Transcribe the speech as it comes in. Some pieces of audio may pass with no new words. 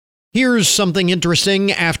Here's something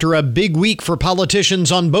interesting. After a big week for politicians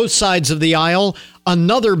on both sides of the aisle,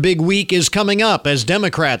 another big week is coming up as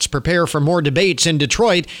Democrats prepare for more debates in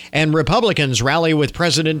Detroit and Republicans rally with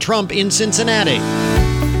President Trump in Cincinnati.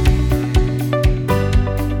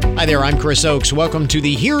 Hi there, I'm Chris Oakes. Welcome to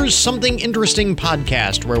the Here's Something Interesting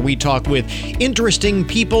podcast, where we talk with interesting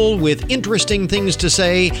people with interesting things to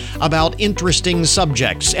say about interesting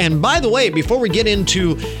subjects. And by the way, before we get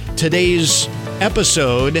into today's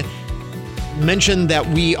episode, mention that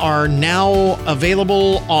we are now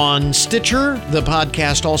available on Stitcher, the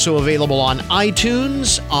podcast also available on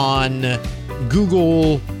iTunes, on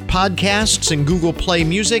Google Podcasts and Google Play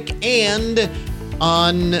Music, and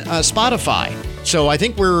on Spotify. So I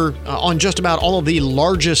think we're on just about all of the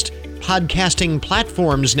largest podcasting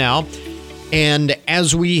platforms now. And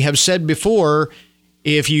as we have said before,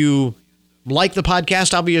 if you like the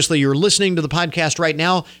podcast, obviously you're listening to the podcast right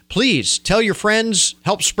now, please tell your friends,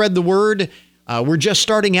 help spread the word. We're just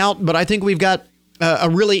starting out, but I think we've got a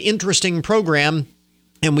really interesting program,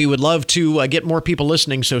 and we would love to get more people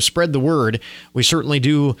listening, so spread the word. We certainly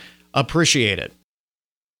do appreciate it.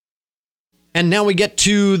 And now we get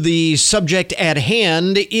to the subject at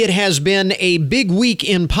hand. It has been a big week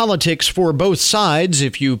in politics for both sides,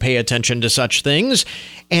 if you pay attention to such things.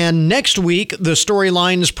 And next week, the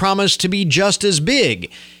storylines promise to be just as big.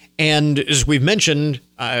 And as we've mentioned,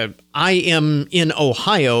 I am in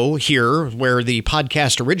Ohio here, where the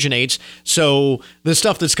podcast originates. So the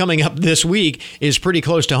stuff that's coming up this week is pretty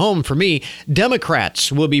close to home for me.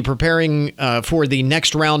 Democrats will be preparing for the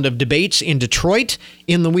next round of debates in Detroit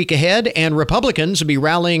in the week ahead, and Republicans will be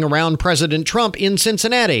rallying around President Trump in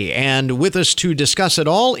Cincinnati. And with us to discuss it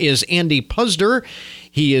all is Andy Puzder.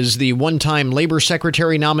 He is the one-time labor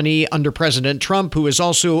secretary nominee under President Trump, who is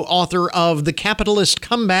also author of The Capitalist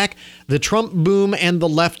Comeback, The Trump Boom, and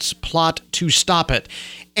the Left's Plot to Stop It.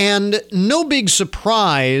 And no big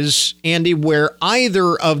surprise, Andy, where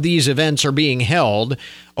either of these events are being held,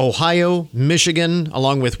 Ohio, Michigan,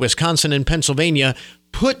 along with Wisconsin and Pennsylvania,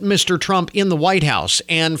 put Mr. Trump in the White House.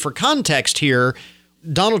 And for context here,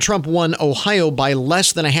 Donald Trump won Ohio by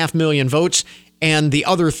less than 500,000 votes, and the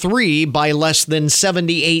other three by less than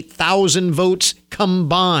 78,000 votes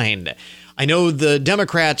combined. I know the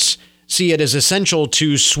Democrats see it as essential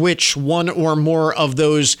to switch one or more of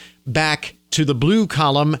those back to the blue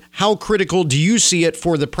column. How critical do you see it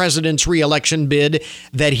for the president's reelection bid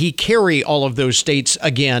that he carry all of those states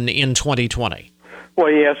again in 2020? Well,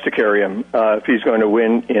 he has to carry them if he's going to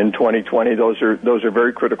win in 2020. Those are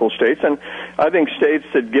very critical states, and I think states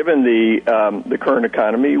that, given the current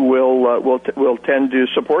economy, will tend to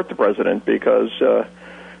support the president because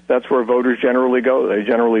that's where voters generally go. They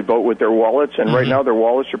generally vote with their wallets, and right now their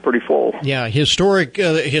wallets are pretty full. Yeah,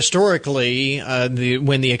 historically,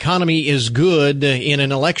 when the economy is good in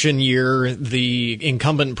an election year, the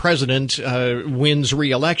incumbent president wins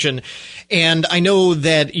re-election. And I know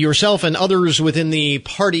that yourself and others within the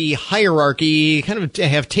party hierarchy kind of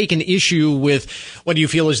have taken issue with what you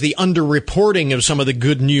feel is the underreporting of some of the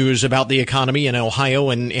good news about the economy in Ohio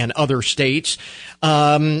and other states.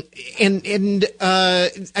 Again,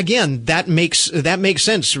 that makes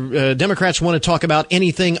sense. Democrats want to talk about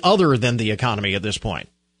anything other than the economy at this point.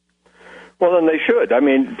 Well, then they should. I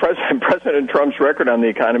mean, President Trump's record on the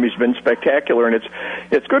economy has been spectacular, and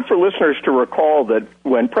it's good for listeners to recall that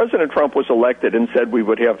when President Trump was elected and said we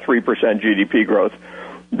would have 3% GDP growth,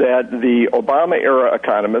 that the Obama-era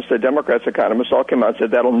economists, the Democrats economists, all came out and said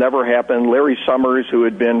that'll never happen. Larry Summers, who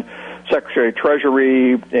had been Secretary of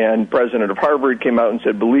Treasury and president of Harvard, came out and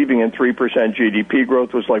said believing in 3% GDP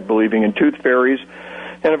growth was like believing in tooth fairies.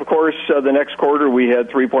 And, of course, the next quarter we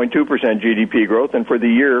had 3.2% GDP growth, and for the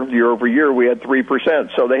year over year, we had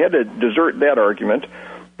 3%. So they had to desert that argument.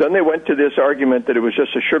 Then they went to this argument that it was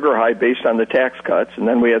just a sugar high based on the tax cuts, and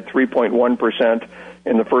then we had 3.1%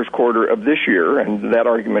 in the first quarter of this year, and that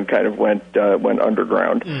argument kind of went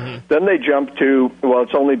underground. Then they jumped to, well,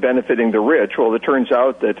 it's only benefiting the rich. Well, it turns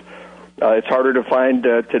out that it's harder to find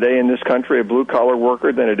today in this country a blue-collar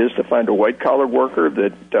worker than it is to find a white-collar worker,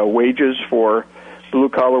 that wages for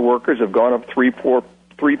blue-collar workers have gone up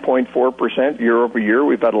 3.4% year over year.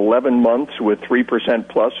 We've had 11 months with 3%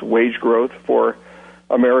 plus wage growth for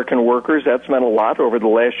American workers. That's meant a lot over the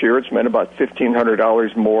last year. It's meant about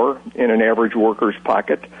 $1,500 more in an average worker's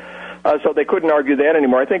pocket. So they couldn't argue that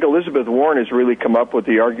anymore. I think Elizabeth Warren has really come up with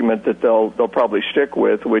the argument that they'll probably stick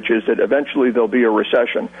with, which is that eventually there'll be a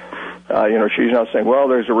recession. She's now saying, well,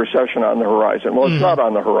 there's a recession on the horizon. Well, it's not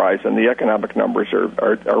on the horizon. The economic numbers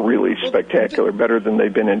are really spectacular, better than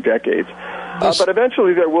they've been in decades. But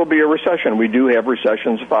eventually there will be a recession. We do have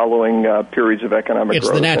recessions following periods of economic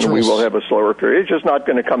growth, and we will have a slower period. It's just not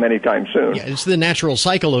going to come anytime soon. Yeah, it's the natural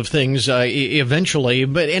cycle of things eventually.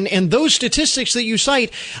 But and those statistics that you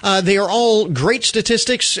cite, they are all great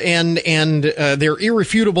statistics and they're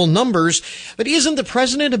irrefutable numbers. But isn't the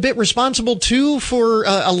president a bit responsible too for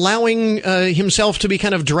allowing himself to be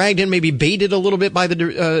kind of dragged in, maybe baited a little bit by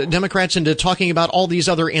the Democrats into talking about all these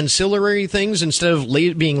other ancillary things instead of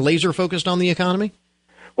being laser focused on the economy?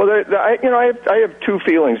 Well, I have two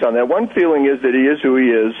feelings on that. One feeling is that he is who he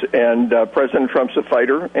is, and President Trump's a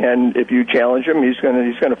fighter, and if you challenge him, he's going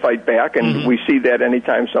to fight back, and we see that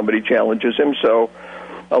anytime somebody challenges him. So,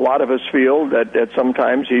 a lot of us feel that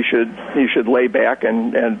sometimes he should lay back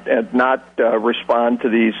and not respond to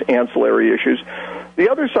these ancillary issues. The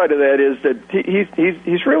other side of that is that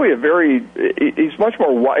he's really he's much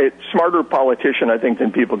more smarter politician, I think,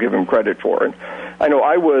 than people give him credit for. And I know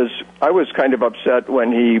I was kind of upset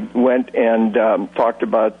when he went and talked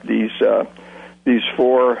about these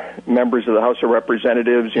 4 members of the House of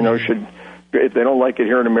Representatives. If they don't like it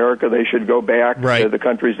here in America, they should go back to the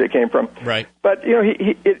countries they came from. Right. But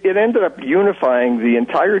it ended up unifying the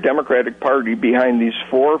entire Democratic Party behind these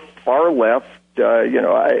 4 far left,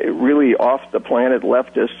 really off the planet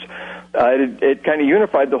leftists. It kind of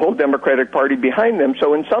unified the whole Democratic Party behind them.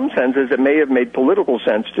 So in some senses, it may have made political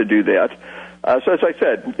sense to do that. So as I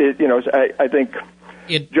said, I think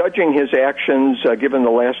judging his actions, given the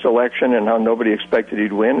last election and how nobody expected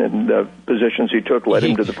he'd win, and the positions he took led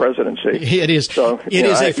him to the presidency. It is. So you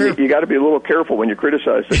got to be a little careful when you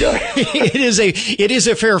criticize the guy. It is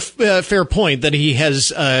a fair point that he has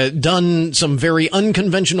done some very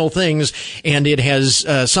unconventional things, and it has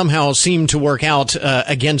somehow seemed to work out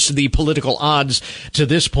against the political odds to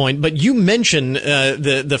this point. But you mentioned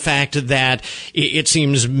the fact that it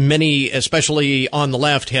seems many, especially on the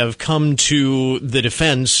left, have come to the defense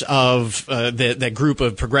of that group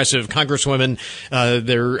of progressive congresswomen.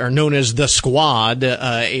 They are known as the Squad,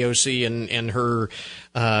 AOC and her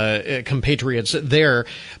compatriots there.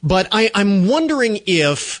 But I'm wondering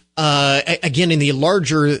if, again, in the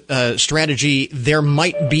larger strategy, there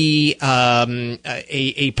might be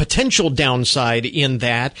a potential downside in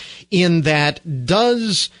that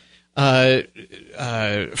does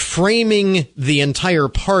framing the entire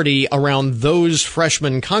party around those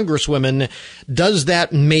freshman congresswomen, does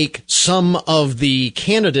that make some of the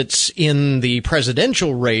candidates in the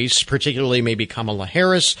presidential race, particularly maybe Kamala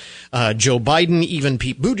Harris, Joe Biden, even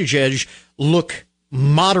Pete Buttigieg, look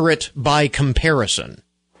moderate by comparison?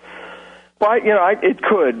 Well, it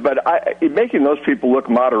could, but making those people look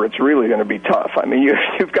moderate is really going to be tough. I mean,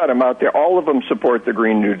 you've got them out there. All of them support the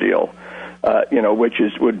Green New Deal. Which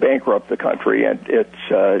would bankrupt the country, and it's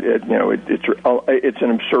an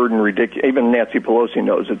absurd and ridiculous. Even Nancy Pelosi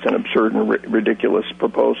knows it's an absurd and ridiculous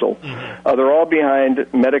proposal. They're all behind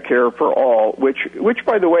Medicare for all, which,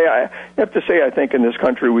 by the way, I have to say, I think in this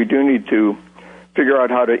country we do need to figure out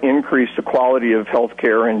how to increase the quality of health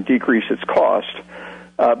care and decrease its cost.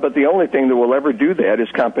 But the only thing that will ever do that is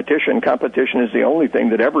competition. Competition is the only thing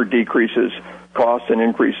that ever decreases costs and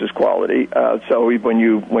increases quality. So when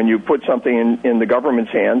you put something in the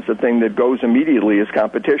government's hands, the thing that goes immediately is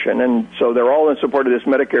competition. And so they're all in support of this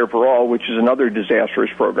Medicare for All, which is another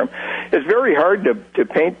disastrous program. It's very hard to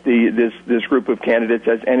paint this group of candidates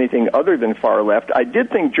as anything other than far left. I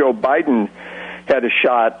did think Joe Biden had a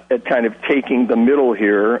shot at kind of taking the middle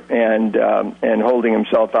here and holding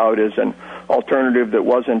himself out as an alternative that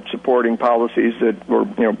wasn't supporting policies that were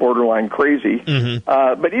borderline crazy.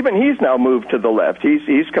 But even he's now moved to the left.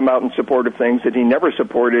 He's come out in support of things that he never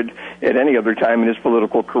supported at any other time in his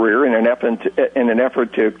political career in an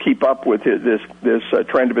effort to keep up with this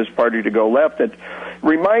trend of his party to go left. It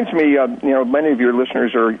reminds me, many of your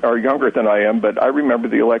listeners are younger than I am, but I remember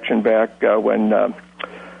the election back when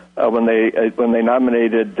they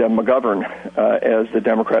nominated McGovern as the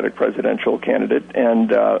Democratic presidential candidate,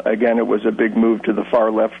 and again, it was a big move to the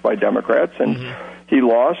far left by Democrats, and he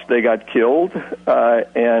lost. They got killed,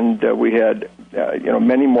 and we had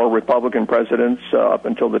many more Republican presidents up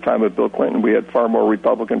until the time of Bill Clinton. We had far more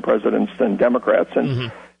Republican presidents than Democrats,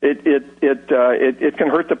 and it can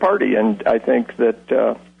hurt the party. And I think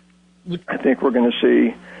that we're going to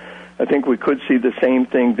see. I think we could see the same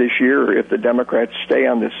thing this year if the Democrats stay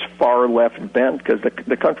on this far left bent, because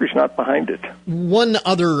the country's not behind it. One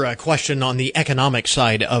other question on the economic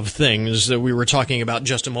side of things that we were talking about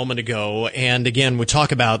just a moment ago, and again, we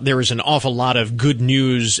talk about there is an awful lot of good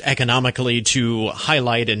news economically to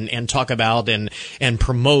highlight and talk about and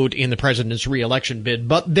promote in the president's reelection bid,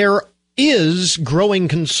 but there is growing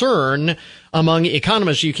concern among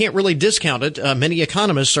economists. You can't really discount it. Many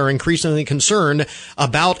economists are increasingly concerned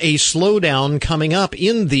about a slowdown coming up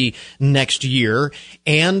in the next year.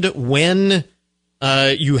 And when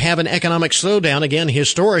you have an economic slowdown, again,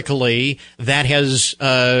 historically, that has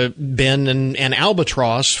been an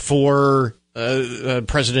albatross for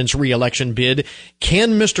president's reelection bid.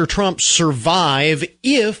 Can Mr. Trump survive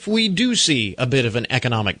if we do see a bit of an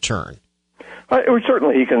economic turn?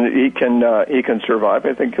 Certainly, he can survive.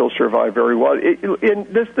 I think he'll survive very well. In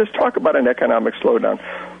this talk about an economic slowdown,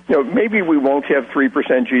 maybe we won't have 3%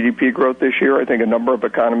 GDP growth this year. I think a number of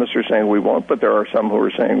economists are saying we won't, but there are some who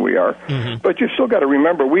are saying we are. Mm-hmm. But you've still got to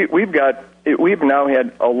remember, we've now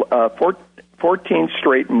had 14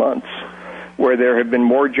 straight months where there have been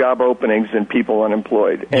more job openings than people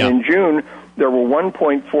unemployed. And in June, there were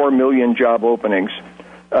 1.4 million job openings,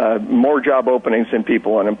 more job openings than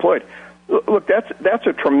people unemployed. Look, that's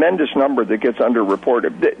a tremendous number that gets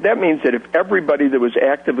underreported. That means that if everybody that was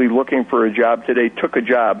actively looking for a job today took a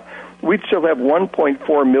job, we'd still have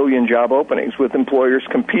 1.4 million job openings with employers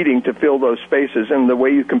competing to fill those spaces. And the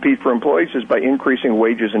way you compete for employees is by increasing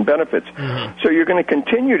wages and benefits. Mm-hmm. So you're going to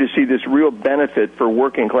continue to see this real benefit for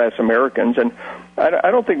working-class Americans. And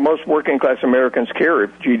I don't think most working-class Americans care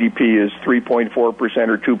if GDP is 3.4% or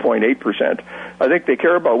 2.8%. I think they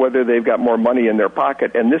care about whether they've got more money in their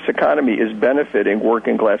pocket, and this economy is benefiting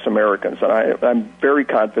working-class Americans. And I'm very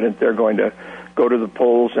confident they're going to go to the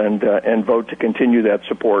polls and vote to continue that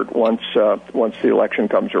support once the election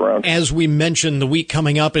comes around. As we mentioned, the week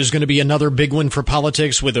coming up is going to be another big one for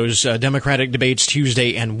politics with those Democratic debates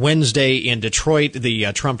Tuesday and Wednesday in Detroit,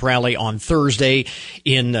 the Trump rally on Thursday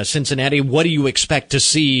in Cincinnati. What do you expect to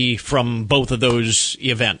see from both of those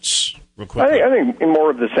events? Real quickly. I think more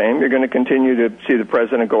of the same. You're going to continue to see the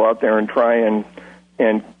president go out there and try and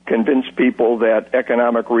convince people that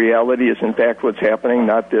economic reality is in fact what's happening,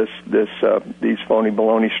 not these phony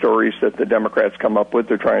baloney stories that the Democrats come up with.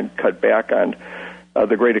 They're trying to cut back on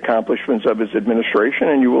the great accomplishments of his administration,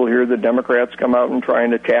 and you will hear the Democrats come out and try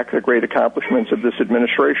and attack the great accomplishments of this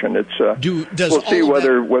administration. We'll see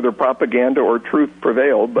whether propaganda or truth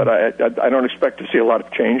prevail, but I don't expect to see a lot of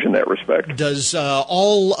change in that respect. Does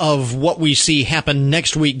all of what we see happen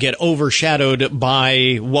next week get overshadowed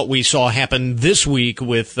by what we saw happen this week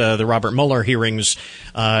with the Robert Mueller hearings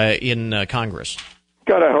in Congress?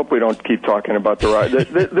 God, I hope we don't keep talking about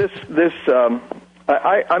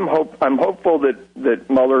I'm hopeful that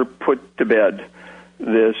Mueller put to bed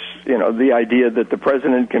this, the idea that the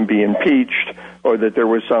president can be impeached, or that there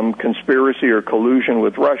was some conspiracy or collusion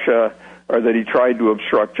with Russia, or that he tried to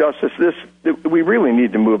obstruct justice. We really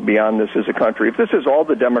need to move beyond this as a country. If this is all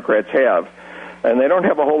the Democrats have, and they don't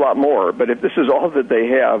have a whole lot more, but if this is all that they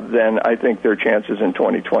have, then I think their chances in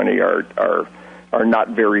 2020 are not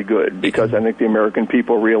very good, because I think the American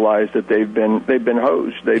people realize that they've been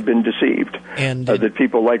hosed, they've been deceived, and that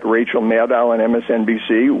people like Rachel Maddow and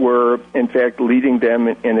MSNBC were in fact leading them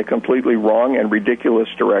in a completely wrong and ridiculous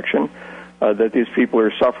direction. That these people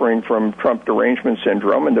are suffering from Trump derangement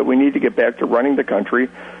syndrome, and that we need to get back to running the country,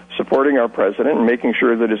 supporting our president, and making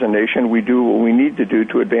sure that as a nation we do what we need to do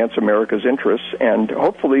to advance America's interests. And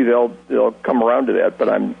hopefully they'll come around to that, but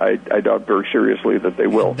I doubt very seriously that they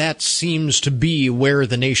will. That seems to be where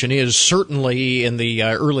the nation is. Certainly in the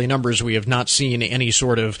early numbers, we have not seen any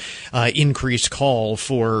sort of increased call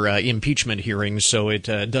for impeachment hearings, so it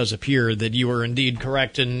does appear that you are indeed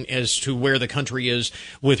correct as to where the country is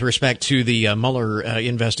with respect to the Mueller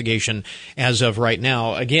investigation as of right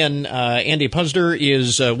now. Again, Andy Puzder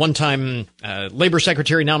is one-time Labor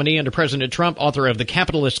Secretary nominee under President Trump, author of The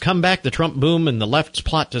Capitalist Comeback, The Trump Boom, and the Left's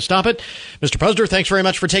Plot to Stop It. Mr. Puzder, thanks very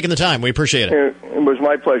much for taking the time. We appreciate it. It was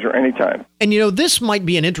my pleasure. Anytime. And, this might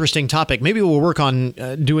be an interesting topic. Maybe we'll work on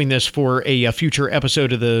doing this for a future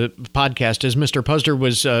episode of the podcast. As Mr. Puzder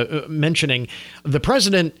was mentioning, the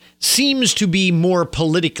president seems to be more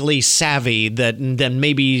politically savvy than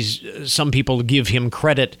maybe some people give him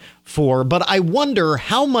credit for. But I wonder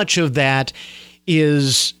how much of that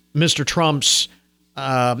is Mr. Trump's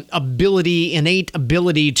innate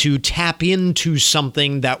ability to tap into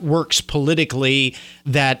something that works politically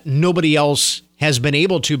that nobody else has been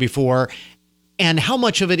able to before, and how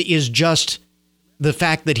much of it is just the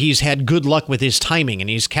fact that he's had good luck with his timing and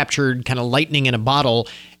he's captured kind of lightning in a bottle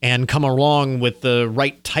and come along with the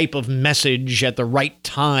right type of message at the right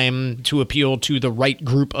time to appeal to the right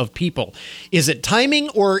group of people. Is it timing,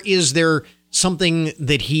 or is there something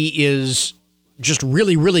that he is just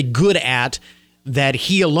really, really good at that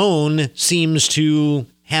he alone seems to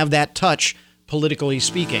have that touch, politically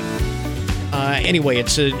speaking? Anyway,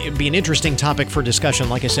 it'd be an interesting topic for discussion.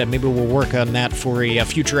 Like I said, maybe we'll work on that for a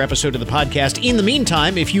future episode of the podcast. In the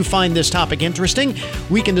meantime, if you find this topic interesting,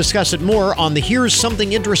 we can discuss it more on the Here's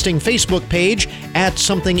Something Interesting Facebook page at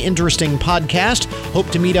Something Interesting Podcast. Hope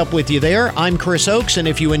to meet up with you there. I'm Chris Oakes, and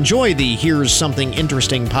if you enjoy the Here's Something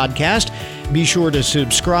Interesting podcast, be sure to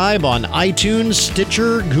subscribe on iTunes,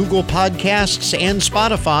 Stitcher, Google Podcasts, and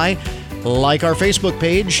Spotify. Like our Facebook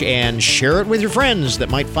page and share it with your friends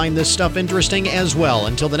that might find this stuff interesting as well.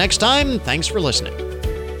 Until the next time, thanks for listening.